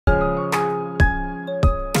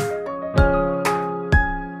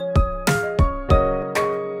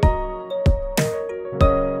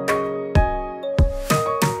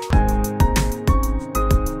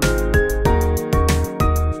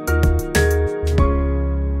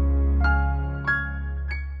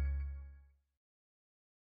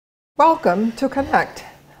Welcome to Connect,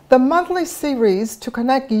 the monthly series to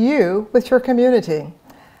connect you with your community.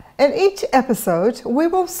 In each episode, we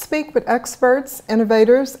will speak with experts,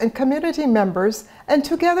 innovators, and community members, and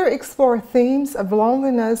together explore themes of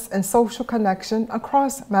loneliness and social connection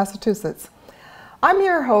across Massachusetts. I'm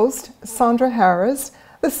your host, Sandra Harris,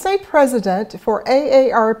 the State President for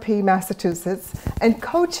AARP Massachusetts and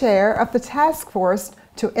co-chair of the Task Force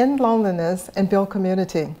to End Loneliness and Build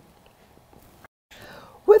Community.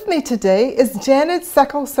 With me today is Janet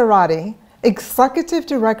Seckel-Cerrotti, Executive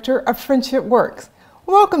Director of FriendshipWorks.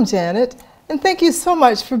 Welcome, Janet, and thank you so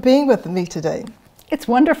much for being with me today. It's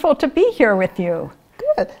wonderful to be here with you.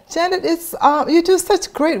 Good. Janet, you do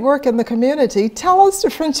such great work in the community. Tell us the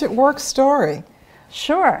FriendshipWorks story.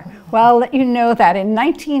 Sure. Well, I'll let you know that in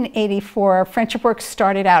 1984, FriendshipWorks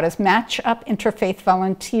started out as match-up interfaith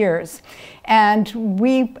volunteers. And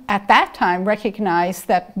we, at that time, recognized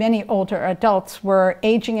that many older adults were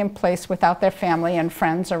aging in place without their family and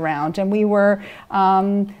friends around. And we were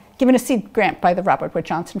given a seed grant by the Robert Wood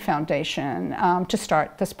Johnson Foundation to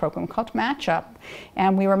start this program called Match Up.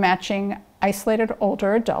 And we were matching isolated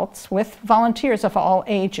older adults with volunteers of all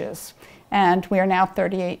ages. And we are now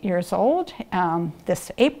 38 years old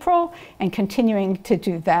this April and continuing to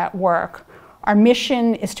do that work. Our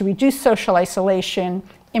mission is to reduce social isolation,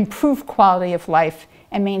 improve quality of life,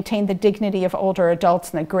 and maintain the dignity of older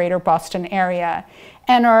adults in the greater Boston area.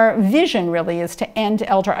 And our vision really is to end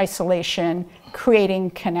elder isolation,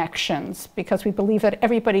 creating connections, because we believe that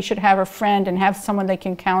everybody should have a friend and have someone they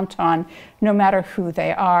can count on, no matter who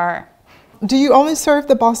they are. Do you only serve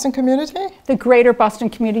the Boston community? The greater Boston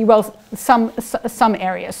community, well, some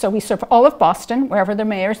areas. So we serve all of Boston, wherever the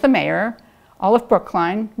mayor is the mayor, all of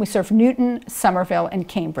Brookline. We serve Newton, Somerville, and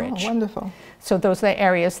Cambridge. Oh, wonderful. So those are the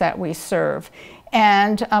areas that we serve.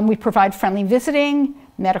 And we provide friendly visiting,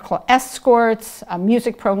 medical escorts, a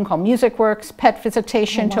music program called MusicWorks, pet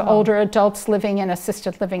visitation to older adults living in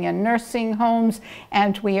assisted living and nursing homes.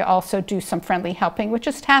 And we also do some friendly helping, which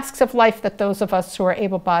is tasks of life that those of us who are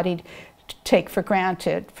able-bodied take for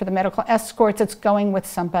granted. For the medical escorts, it's going with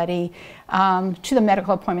somebody to the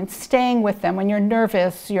medical appointment, staying with them when you're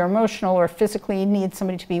nervous, you're emotional, or physically need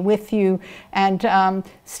somebody to be with you, and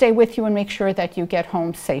stay with you and make sure that you get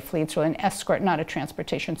home safely. It's really an escort, not a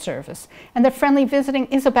transportation service. And the friendly visiting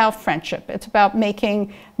is about friendship. It's about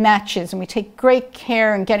making matches, and we take great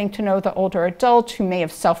care in getting to know the older adult who may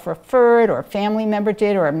have self-referred, or a family member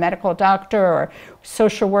did, or a medical doctor, or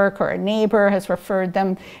social work, or a neighbor has referred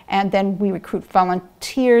them. And then we recruit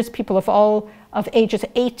volunteers, people of all of ages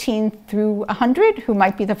 18 through 100 who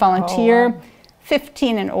might be the volunteer,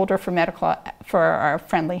 15 and older for our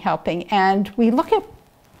friendly helping. And we look at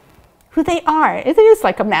who they are. It is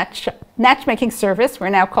like a matchmaking service. We're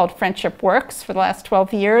now called FriendshipWorks for the last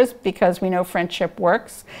 12 years because we know friendship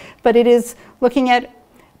works. But it is looking at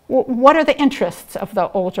what are the interests of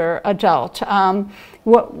the older adult?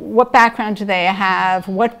 What background do they have?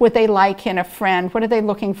 What would they like in a friend? What are they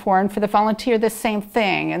looking for? And for the volunteer, the same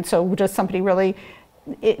thing. And so does somebody really,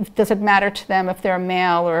 does it matter to them if they're a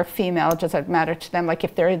male or a female? Does it matter to them, like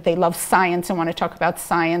if they love science and want to talk about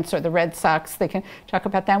science, or the Red Sox, they can talk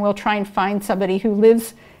about that. And we'll try and find somebody who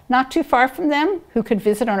lives not too far from them, who could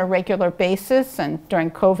visit on a regular basis. And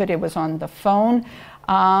during COVID, it was on the phone.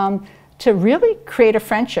 To really create a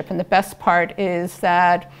friendship. And the best part is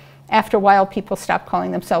that after a while, people stop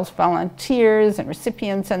calling themselves volunteers and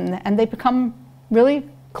recipients, and they become really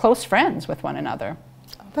close friends with one another.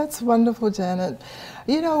 That's wonderful, Janet.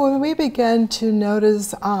 You know, when we began to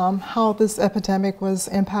notice how this epidemic was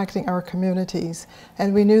impacting our communities,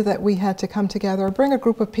 and we knew that we had to come together, bring a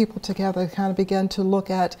group of people together, kind of begin to look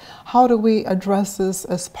at how do we address this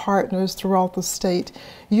as partners throughout the state.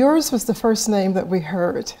 Yours was the first name that we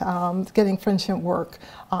heard, getting FriendshipWorks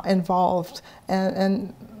involved,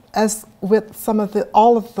 and as with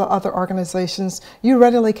all of the other organizations, you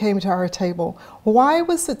readily came to our table. Why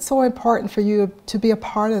was it so important for you to be a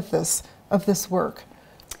part of this work?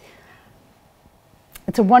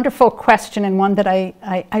 It's a wonderful question, and one that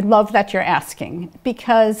I love that you're asking,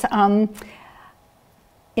 because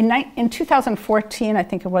in 2014, I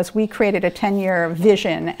think it was, we created a 10-year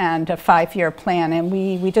vision and a 5-year plan, and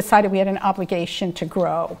we decided we had an obligation to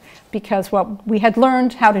grow, because we had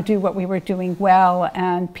learned how to do what we were doing well,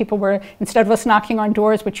 and people were, instead of us knocking on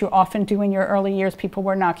doors, which you often do in your early years, people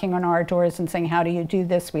were knocking on our doors and saying, how do you do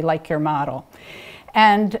this? We like your model.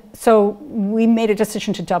 And so we made a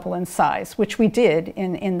decision to double in size, which we did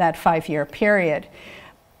in that 5-year period.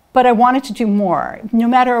 But I wanted to do more. No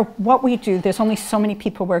matter what we do, there's only so many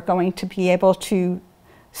people we're going to be able to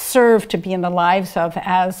serve to be in the lives of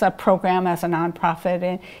as a program, as a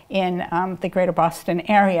nonprofit in the greater Boston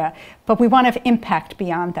area. But we want to have impact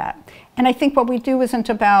beyond that. And I think what we do isn't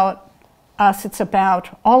about us, it's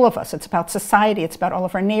about all of us. It's about society, it's about all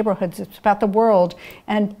of our neighborhoods, it's about the world.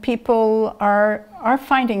 And people are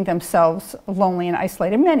finding themselves lonely and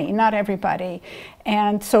isolated, many, not everybody.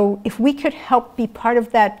 And so if we could help be part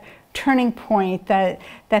of that turning point, that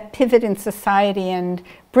pivot in society, and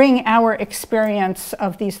bring our experience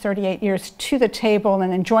of these 38 years to the table,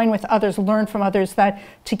 and then join with others, learn from others, that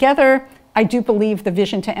together, I do believe the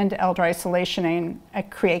vision to end elder isolation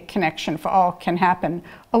and create connection for all can happen.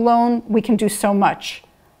 Alone, we can do so much,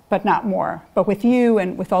 but not more. But with you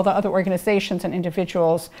and with all the other organizations and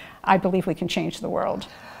individuals, I believe we can change the world.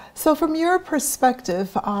 So from your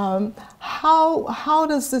perspective, how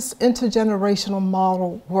does this intergenerational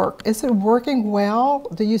model work? Is it working well?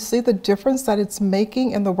 Do you see the difference that it's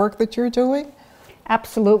making in the work that you're doing?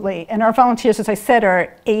 Absolutely. And our volunteers, as I said,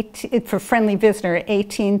 are for Friendly Visitor,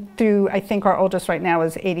 18 through, I think our oldest right now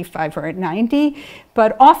is 85 or 90.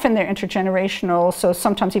 But often they're intergenerational, so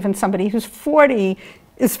sometimes even somebody who's 40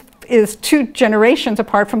 is 2 generations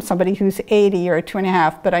apart from somebody who's 80 or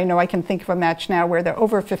 2.5, but I know I can think of a match now where they're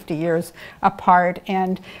over 50 years apart,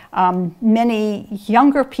 and many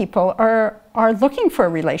younger people are looking for a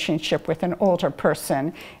relationship with an older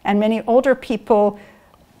person, and many older people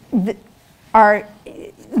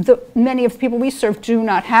many of the people we serve do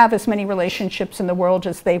not have as many relationships in the world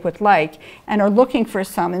as they would like, and are looking for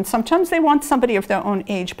some, and sometimes they want somebody of their own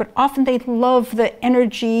age, but often they love the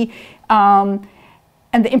energy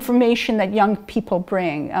and the information that young people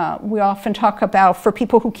bring. We often talk about, for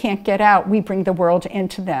people who can't get out, we bring the world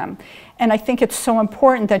into them. And I think it's so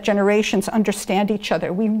important that generations understand each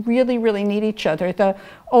other. We really, really need each other.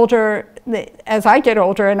 As I get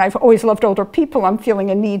older, and I've always loved older people, I'm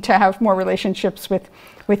feeling a need to have more relationships with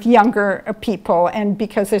younger people, and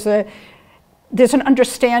because there's an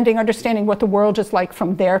understanding what the world is like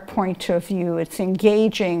from their point of view. It's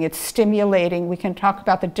engaging, it's stimulating. We can talk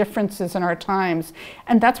about the differences in our times.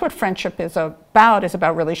 And that's what friendship is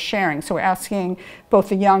about really sharing. So we're asking both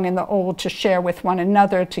the young and the old to share with one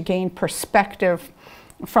another, to gain perspective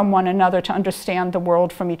from one another, to understand the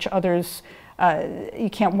world from each other's, you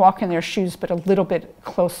can't walk in their shoes, but a little bit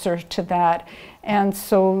closer to that. And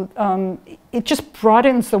so it just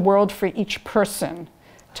broadens the world for each person,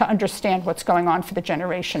 to understand what's going on for the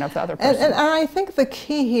generation of the other person. And I think the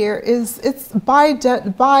key here is it's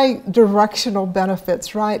bi-directional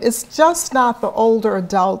benefits, right? It's just not the older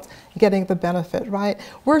adult getting the benefit, right?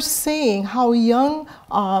 We're seeing how young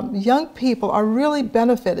people are really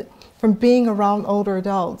benefited from being around older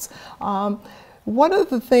adults. One of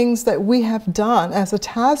the things that we have done as a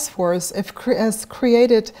task force has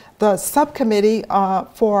created the subcommittee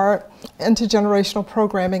for intergenerational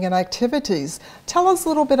programming and activities. Tell us a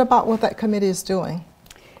little bit about what that committee is doing.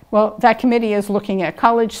 Well, that committee is looking at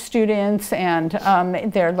college students, and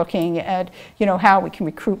they're looking at, how we can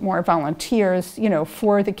recruit more volunteers,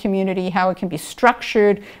 for the community, how it can be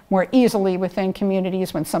structured more easily within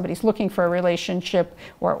communities when somebody's looking for a relationship,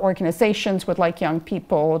 or organizations would like young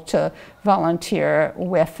people to volunteer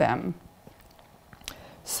with them.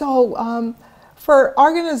 So, for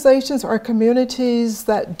organizations or communities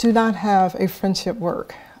that do not have a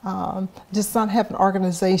FriendshipWorks, does not have an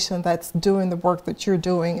organization that's doing the work that you're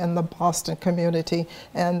doing in the Boston community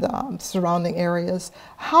and surrounding areas,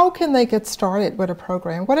 how can they get started with a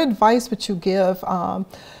program? What advice would you give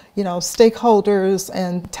stakeholders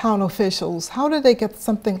and town officials? How do they get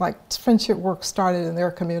something like FriendshipWorks started in their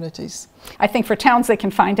communities? I think for towns, they can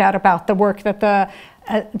find out about the work that the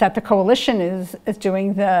coalition is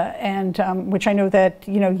doing, which I know that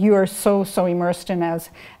you are so immersed in, as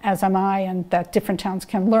am I, and that different towns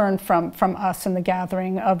can learn from us in the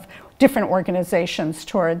gathering of different organizations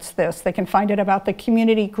towards this. They can find out about the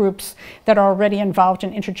community groups that are already involved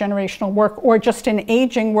in intergenerational work, or just in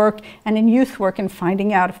aging work and in youth work, and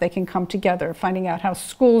finding out if they can come together, finding out how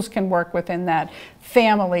schools can work within that,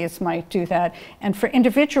 families might do that. And for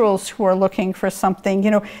individuals who are looking for something,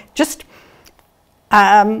 just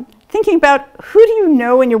thinking about who do you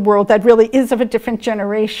know in your world that really is of a different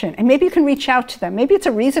generation, and maybe you can reach out to them. Maybe it's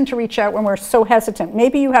a reason to reach out when we're so hesitant.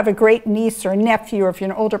 Maybe you have a great niece or a nephew, or if you're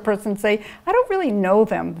an older person, say, I don't really know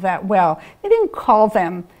them that well. Maybe you can call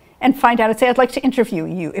them and find out and say, I'd like to interview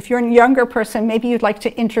you. If you're a younger person, maybe you'd like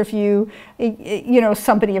to interview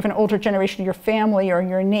somebody of an older generation, your family or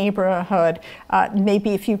your neighborhood.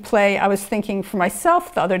 Maybe if you play, I was thinking for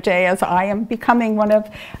myself the other day, as I am becoming one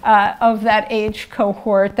of that age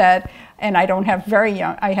cohort, and I don't have very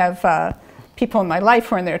young, I have people in my life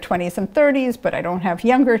who are in their 20s and 30s, but I don't have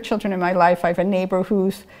younger children in my life. I have a neighbor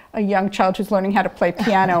who's a young child who's learning how to play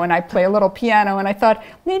piano, and I play a little piano, and I thought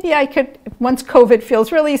maybe I could, once COVID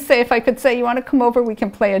feels really safe, I could say, you want to come over, we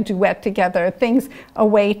can play a duet together, things, a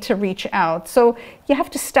way to reach out. So you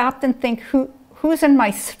have to stop and think, who's in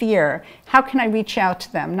my sphere? How can I reach out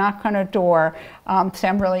to them? Knock on a door, say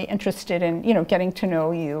I'm really interested in, you know, getting to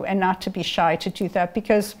know you, and not to be shy to do that,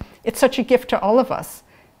 because it's such a gift to all of us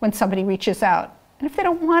when somebody reaches out. And if they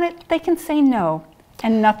don't want it, they can say no,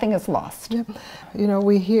 and nothing is lost. Yep. You know,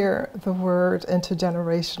 we hear the word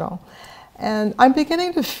intergenerational, and I'm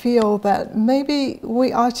beginning to feel that maybe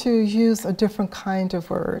we ought to use a different kind of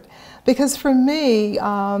word. Because for me,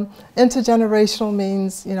 intergenerational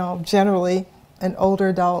means, you know, generally an older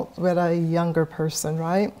adult with a younger person,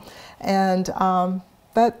 right? And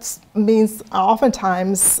that means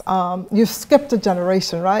oftentimes you've skipped a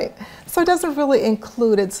generation, right? So it doesn't really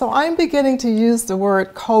include it. So I'm beginning to use the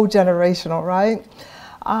word co-generational, right?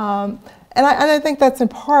 And I think that's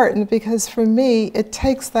important, because for me, it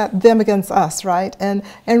takes that them against us, right? And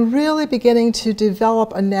really beginning to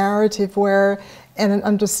develop a narrative where, and an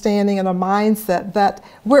understanding and a mindset that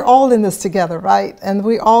we're all in this together, right? And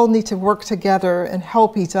we all need to work together and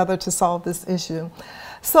help each other to solve this issue.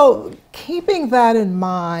 So keeping that in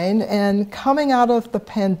mind, and coming out of the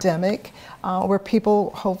pandemic, where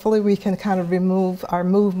people, hopefully we can kind of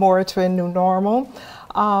move more to a new normal.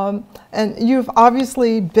 And you've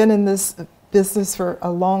obviously been in this business for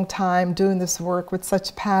a long time, doing this work with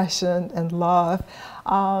such passion and love.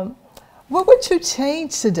 What would you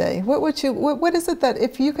change today? What is it that,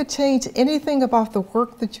 if you could change anything about the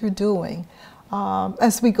work that you're doing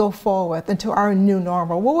as we go forward into our new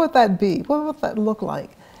normal, what would that be? What would that look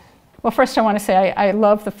like? Well, first I want to say I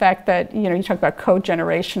love the fact that, you know, you talk about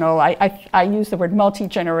co-generational. I use the word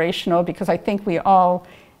multi-generational because I think we all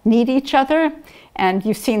need each other. And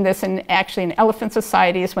you've seen this actually in elephant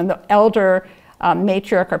societies, when the elder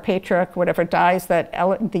matriarch or patriarch, whatever, dies, that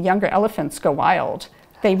the younger elephants go wild.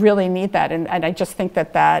 They really need that, and I just think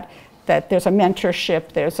that there's a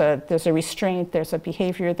mentorship, there's a restraint, there's a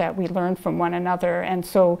behavior that we learn from one another, and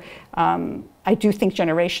so I do think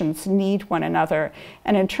generations need one another.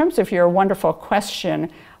 And in terms of your wonderful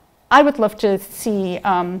question, I would love to see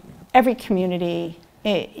every community,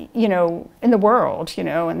 you know, in the world, you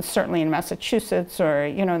know, and certainly in Massachusetts or,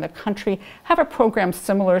 you know, in the country, have a program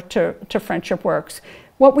similar to FriendshipWorks.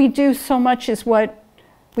 What we do so much is what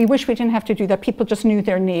we wish we didn't have to do, that people just knew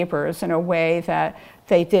their neighbors in a way that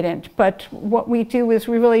they didn't. But what we do is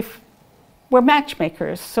we're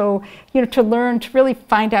matchmakers. So, you know, to learn to really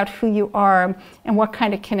find out who you are and what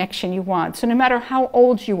kind of connection you want. So no matter how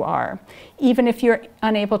old you are, even if you're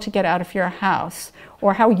unable to get out of your house,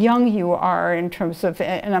 or how young you are in terms of,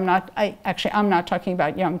 and I'm not talking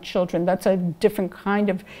about young children. That's a different kind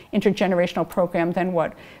of intergenerational program than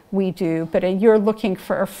what we do. But you're looking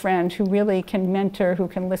for a friend who really can mentor, who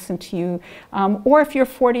can listen to you. Or if you're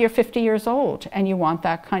 40 or 50 years old and you want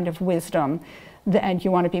that kind of wisdom, and you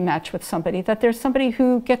want to be matched with somebody, that there's somebody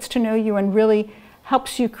who gets to know you and really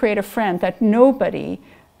helps you create a friend, that nobody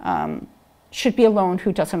should be alone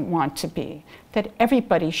who doesn't want to be, that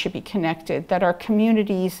everybody should be connected, that our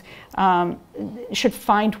communities should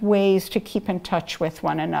find ways to keep in touch with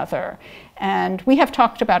one another. And we have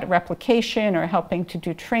talked about replication, or helping to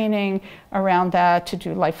do training around that, to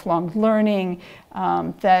do lifelong learning,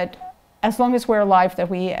 that as long as we're alive, that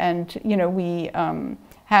we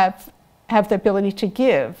have the ability to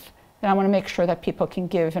give, then I want to make sure that people can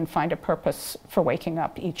give and find a purpose for waking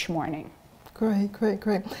up each morning. Great, great,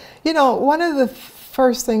 great. You know, one of the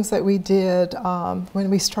first things that we did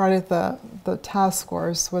when we started the task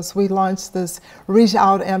force was we launched this Reach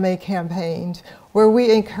Out MA campaign, where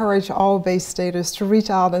we encourage all Bay Staters to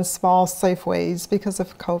reach out in small, safe ways because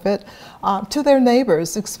of COVID to their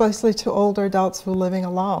neighbors, especially to older adults who are living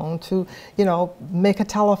alone, to, you know, make a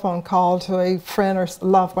telephone call to a friend or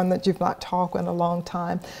loved one that you've not talked with in a long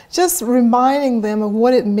time. Just reminding them of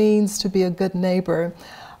what it means to be a good neighbor.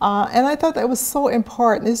 And I thought that was so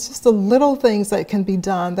important. It's just the little things that can be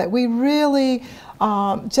done that we really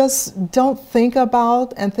just don't think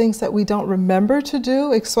about, and things that we don't remember to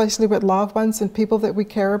do, especially with loved ones and people that we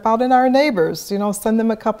care about, and our neighbors, you know, send them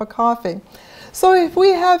a cup of coffee. So if we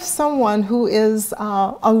have someone who is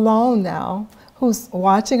alone now, who's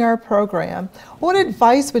watching our program, what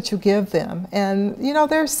advice would you give them? And, you know,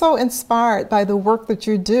 they're so inspired by the work that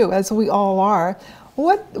you do, as we all are.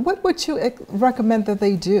 What would you recommend that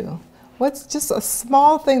they do? What's just a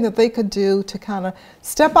small thing that they could do to kind of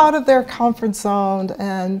step out of their comfort zone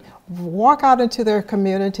and walk out into their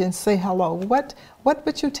community and say hello? What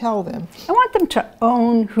would you tell them? I want them to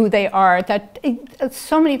own who they are.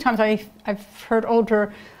 So many times I've heard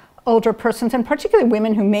older persons, and particularly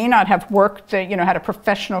women who may not have worked, had a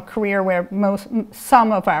professional career, where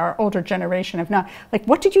some of our older generation have not. Like,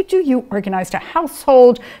 what did you do? You organized a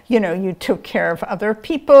household, you took care of other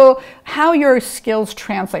people, how your skills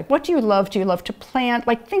translate. What do you love? Do you love to plant?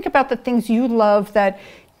 Like, think about the things you love that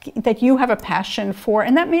you have a passion for,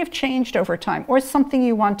 and that may have changed over time, or something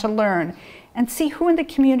you want to learn, and see who in the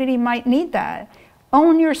community might need that.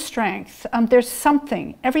 Own your strength. There's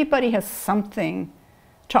something, everybody has something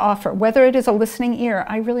to offer, whether it is a listening ear.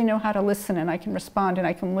 I really know how to listen, and I can respond, and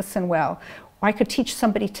I can listen well. Or I could teach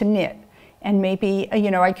somebody to knit, and maybe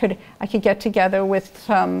I could get together with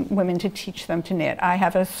some women to teach them to knit. I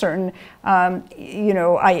have a certain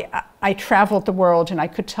I traveled the world, and I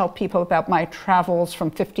could tell people about my travels from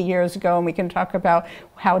 50 years ago, and we can talk about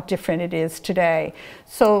how different it is today.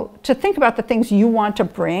 So to think about the things you want to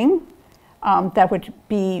bring that would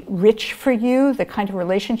be rich for you, the kind of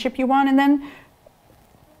relationship you want, and then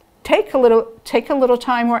take a little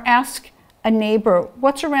time, or ask a neighbor,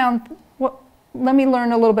 what's around, let me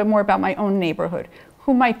learn a little bit more about my own neighborhood.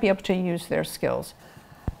 Who might be able to use their skills?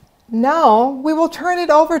 Now we will turn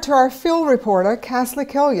it over to our field reporter, Kasley,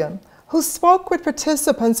 who spoke with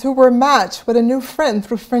participants who were matched with a new friend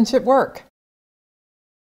through FriendshipWorks.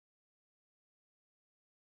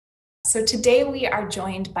 So today we are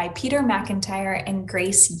joined by Peter McIntyre and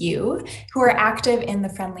Grace Yu, who are active in the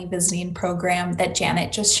Friendly Visiting program that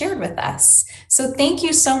Janet just shared with us. So thank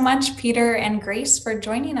you so much, Peter and Grace, for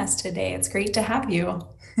joining us today. It's great to have you.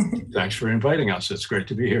 Thanks for inviting us. It's great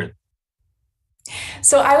to be here.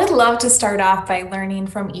 So I would love to start off by learning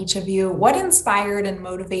from each of you what inspired and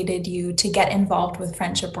motivated you to get involved with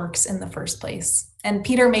FriendshipWorks in the first place. And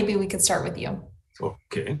Peter, maybe we could start with you.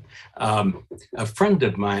 Okay. A friend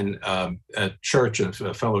of mine at church,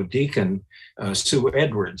 a fellow deacon, Sue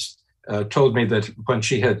Edwards, told me that when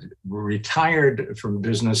she had retired from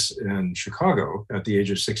business in Chicago at the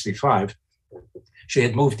age of 65, she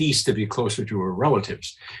had moved east to be closer to her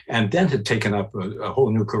relatives, and then had taken up a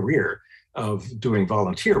whole new career of doing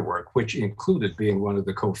volunteer work, which included being one of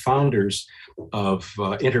the co-founders of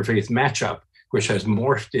Interfaith Matchup, which has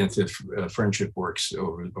morphed into FriendshipWorks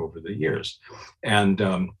over the years. And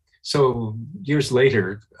so years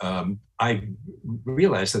later, I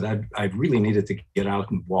realized that I really needed to get out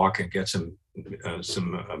and walk and get some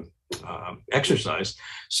exercise.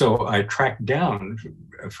 So I tracked down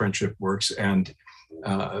FriendshipWorks, and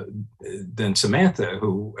then Samantha,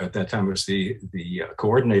 who at that time was the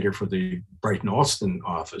coordinator for the Brighton-Alston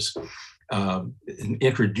office,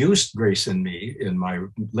 introduced Grace and me in my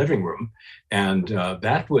living room, and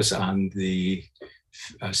that was on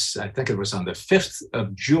I think it was on the 5th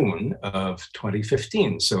of June of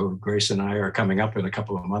 2015. So Grace and I are coming up in a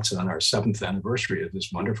couple of months on our 7th anniversary of this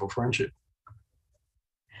wonderful friendship.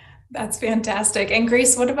 That's fantastic. And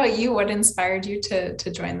Grace, what about you? What inspired you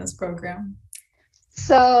to join this program?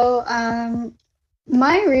 So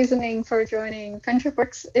my reasoning for joining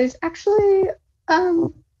FriendshipWorks is actually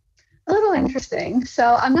a little interesting.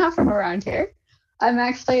 So I'm not from around here. I'm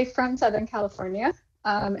actually from Southern California,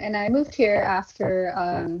 and I moved here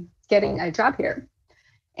after getting a job here.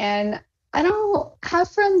 And I don't have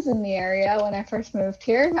friends in the area. When I first moved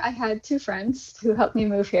here, I had 2 friends who helped me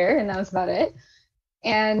move here, and that was about it.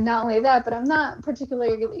 And not only that, but I'm not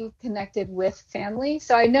particularly connected with family.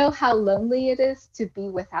 So I know how lonely it is to be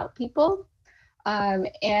without people.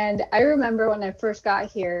 And I remember when I first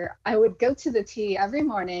got here, I would go to the T every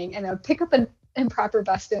morning, and I would pick up an Improper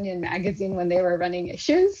Bostonian magazine when they were running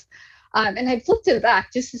issues. And I'd flip to the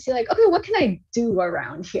back just to see, like, okay, what can I do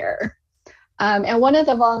around here? And one of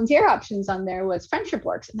the volunteer options on there was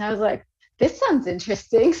FriendshipWorks. And I was like, this sounds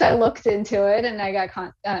interesting. So I looked into it, and I got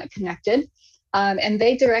connected. And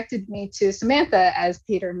they directed me to Samantha, as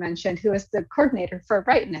Peter mentioned, who was the coordinator for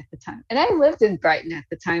Brighton at the time. And I lived in Brighton at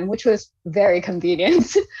the time, which was very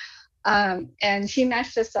convenient. And she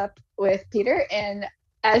matched us up with Peter. And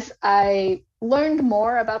as I learned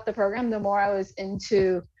more about the program, the more I was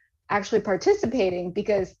into actually participating,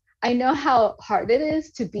 because I know how hard it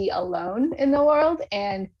is to be alone in the world.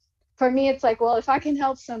 And for me, it's like, well, if I can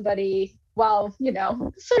help somebody while,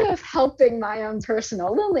 sort of helping my own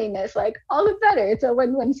personal loneliness, like, all the better. It's a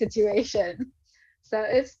win-win situation. So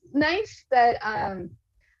it's nice that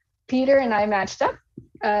Peter and I matched up.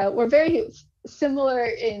 We're very similar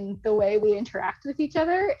in the way we interact with each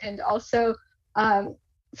other. And also,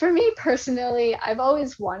 for me personally, I've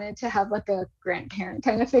always wanted to have like a grandparent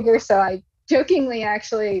kind of figure. So I jokingly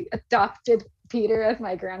actually adopted Peter as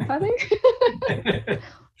my grandfather.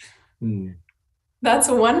 That's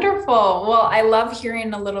wonderful. Well, I love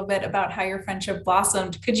hearing a little bit about how your friendship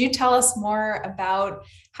blossomed. Could you tell us more about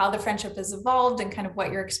how the friendship has evolved and kind of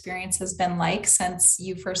what your experience has been like since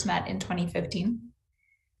you first met in 2015?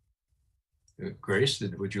 Grace,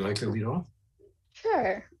 would you like to lead off?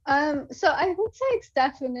 Sure. So I would say it's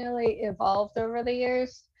definitely evolved over the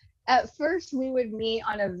years. At first, we would meet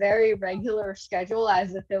on a very regular schedule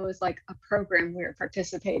as if it was like a program we were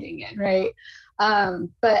participating in, right?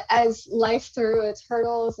 But as life threw its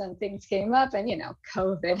hurdles and things came up and,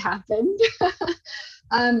 COVID happened,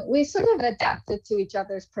 we sort of adapted to each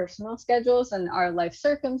other's personal schedules and our life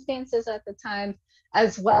circumstances at the time,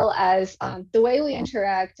 as well as the way we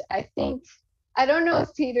interact. I don't know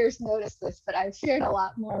if Peter's noticed this, but I've shared a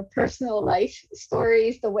lot more personal life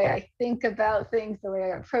stories, the way I think about things, the way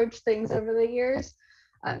I approach things over the years,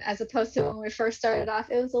 as opposed to when we first started off,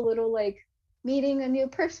 it was a little like meeting a new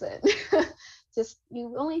person. Just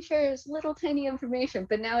you only share this little tiny information,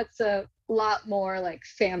 but now it's a lot more like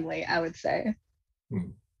family, I would say.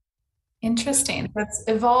 Interesting. That's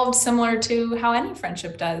evolved similar to how any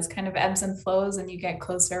friendship does, kind of ebbs and flows, and you get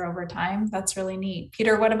closer over time. That's really neat.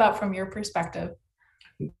 Peter, what about from your perspective?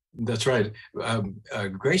 That's right.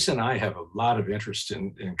 Grace and I have a lot of interest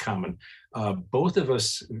in common. Both of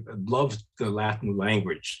us loved the Latin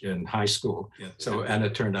language in high school. And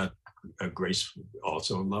it turned out Grace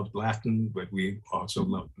also loved Latin, but we also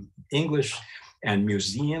loved English and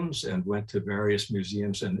museums and went to various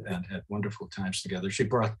museums and had wonderful times together. She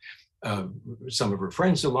brought some of her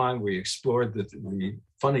friends along. We explored the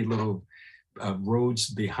funny little roads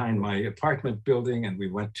behind my apartment building, and we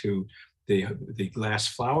went to the glass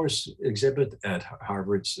flowers exhibit at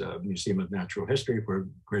Harvard's Museum of Natural History, where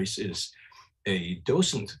Grace is a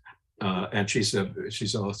docent, and she's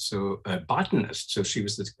also a botanist. So she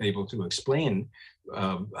was able to explain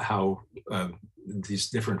how these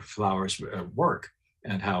different flowers work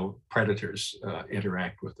and how predators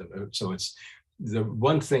interact with them. So it's the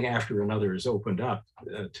one thing after another is opened up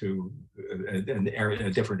to a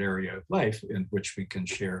different area of life in which we can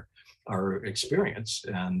share our experience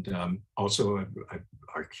and also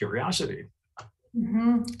our curiosity.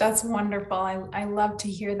 That's wonderful. I love to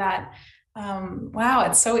hear that. Wow,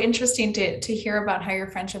 it's so interesting to hear about how your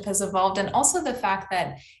friendship has evolved, and also the fact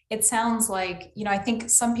that it sounds like, I think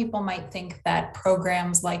some people might think that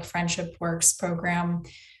programs like FriendshipWorks program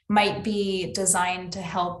might be designed to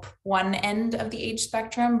help one end of the age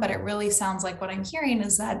spectrum, but it really sounds like what I'm hearing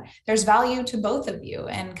is that there's value to both of you,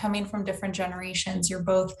 and coming from different generations, you're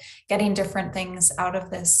both getting different things out of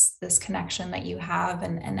this connection that you have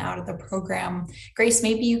and out of the program. Grace,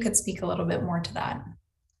 maybe you could speak a little bit more to that.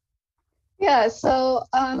 Yeah, so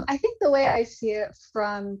I think the way I see it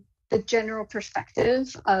from the general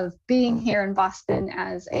perspective of being here in Boston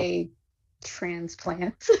as a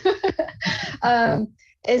transplant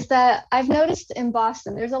is that I've noticed in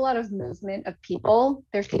Boston, there's a lot of movement of people.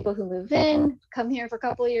 There's people who move in, come here for a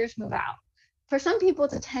couple of years, move out. For some people,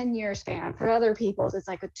 it's a 10-year span. For other people, it's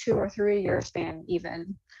like a 2 or 3 year span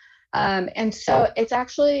even. And so it's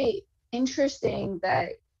actually interesting that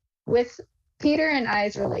with Peter and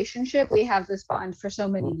I's relationship, we have this bond for so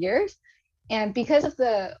many years. And because of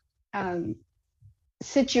the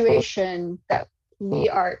situation that we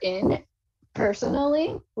are in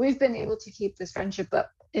personally, we've been able to keep this friendship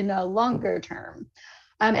up in a longer term.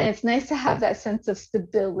 And it's nice to have that sense of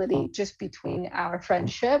stability just between our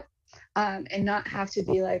friendship and not have to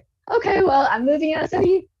be like, okay, well, I'm moving out of the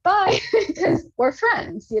city, bye, because we're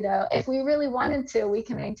friends. If we really wanted to, we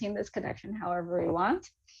can maintain this connection however we want.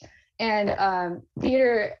 And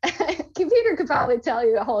Peter could probably tell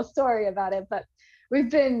you the whole story about it, but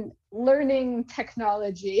we've been learning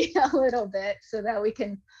technology a little bit so that we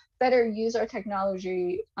can better use our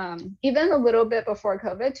technology, even a little bit before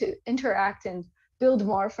COVID, to interact and build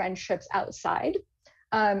more friendships outside.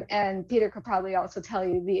 And Peter could probably also tell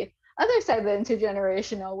you the other side of the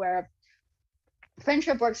intergenerational, where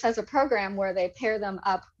FriendshipWorks has a program where they pair them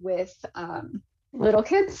up with little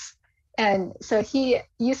kids. And so he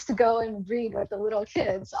used to go and read with the little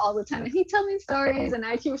kids all the time. And he'd tell me stories, and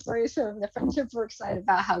I'd hear stories from the FriendshipWorks side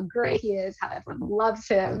about how great he is, how everyone loves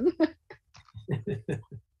him.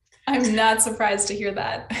 I'm not surprised to hear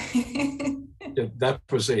that. That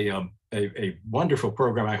was a wonderful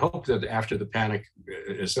program. I hope that after the panic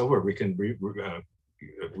is over, we can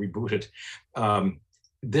reboot it.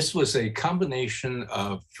 this was a combination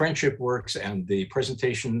of FriendshipWorks and the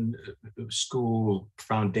Presentation School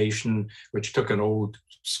Foundation, which took an old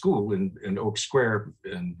school in Oak Square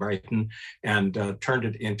in Brighton and turned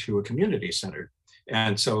it into a community center.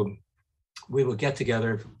 And so we would get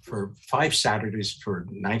together for 5 Saturdays for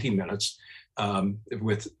 90 minutes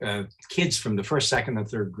with kids from the 1st, 2nd, and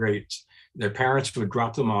 3rd grades. Their parents would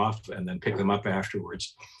drop them off and then pick them up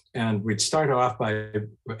afterwards. And we'd start off by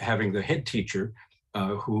having the head teacher,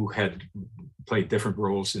 who had played different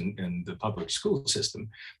roles in the public school system,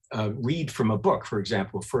 read from a book, for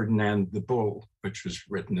example, Ferdinand the Bull, which was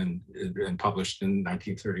written and published in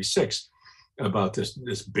 1936, about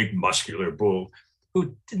this big muscular bull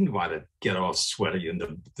who didn't want to get all sweaty in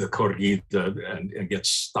the corrida and get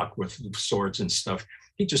stuck with swords and stuff.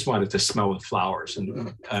 He just wanted to smell the flowers.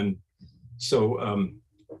 And so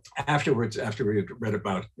afterwards, after we read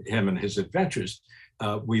about him and his adventures,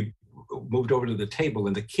 we moved over to the table,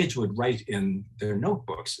 and the kids would write in their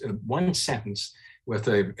notebooks 1 sentence with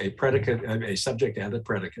a predicate, a subject and a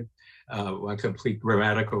predicate, one complete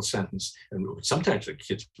grammatical sentence. And sometimes the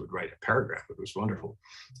kids would write a paragraph. It was wonderful.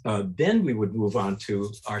 Then we would move on to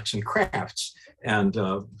arts and crafts. And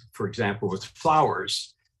for example, with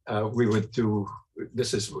flowers, we would do,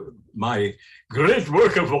 this is my great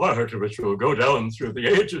work of art, which will go down through the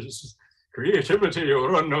ages. Creativity will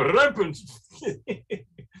run rampant.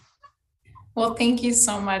 Well, thank you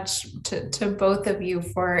so much to both of you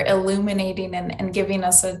for illuminating and giving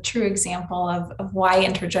us a true example of why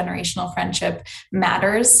intergenerational friendship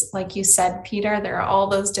matters. Like you said, Peter, there are all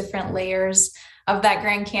those different layers of that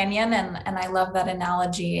Grand Canyon. And I love that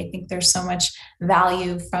analogy. I think there's so much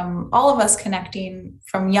value from all of us connecting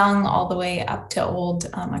from young all the way up to old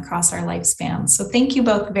across our lifespan. So thank you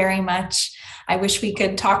both very much. I wish we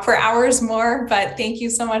could talk for hours more, but thank you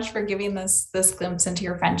so much for giving this glimpse into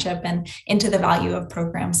your friendship and into the value of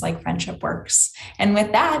programs like FriendshipWorks. And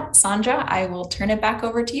with that, Sandra, I will turn it back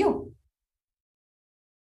over to you.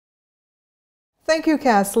 Thank you,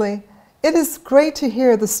 Kasley. It is great to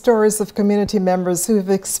hear the stories of community members who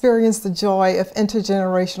have experienced the joy of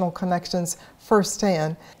intergenerational connections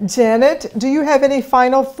firsthand. Janet, do you have any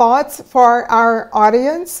final thoughts for our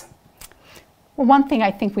audience? Well, one thing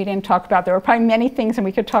I think we didn't talk about, there were probably many things and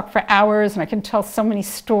we could talk for hours and I can tell so many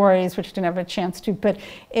stories, which I didn't have a chance to, but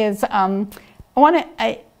is I want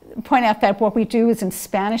to point out that what we do is in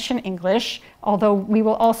Spanish and English, although we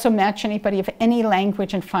will also match anybody of any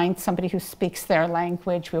language and find somebody who speaks their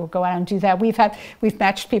language. We will go out and do that. We've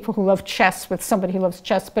matched people who love chess with somebody who loves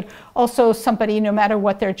chess, but also somebody, no matter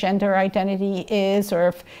what their gender identity is, or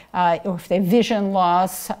if they have vision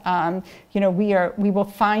loss, you know, we will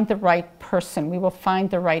find the right person. We will find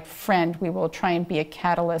the right friend. We will try and be a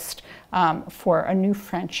catalyst for a new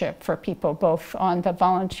friendship for people, both on the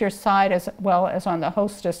volunteer side as well as on the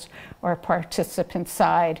hostess or participant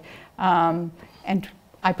side. And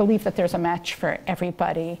I believe that there's a match for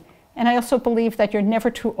everybody. And I also believe that you're never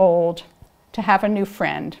too old to have a new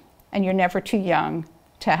friend, and you're never too young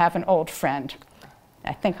to have an old friend.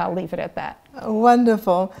 I think I'll leave it at that.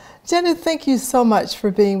 Wonderful. Janet, thank you so much for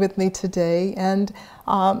being with me today. And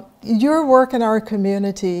your work in our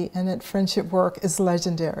community and at FriendshipWorks is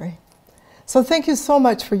legendary. So thank you so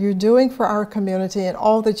much for your doing for our community and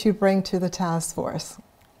all that you bring to the task force.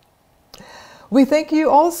 We thank you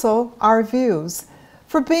also, our viewers,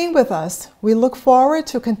 for being with us. We look forward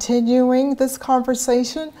to continuing this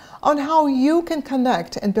conversation on how you can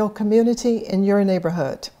connect and build community in your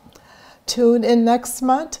neighborhood. Tune in next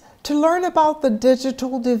month to learn about the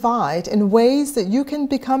digital divide and ways that you can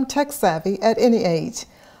become tech savvy at any age.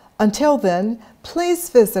 Until then, please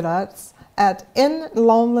visit us at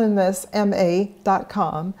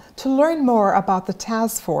inlonelinessma.com to learn more about the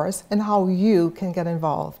task force and how you can get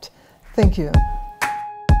involved. Thank you.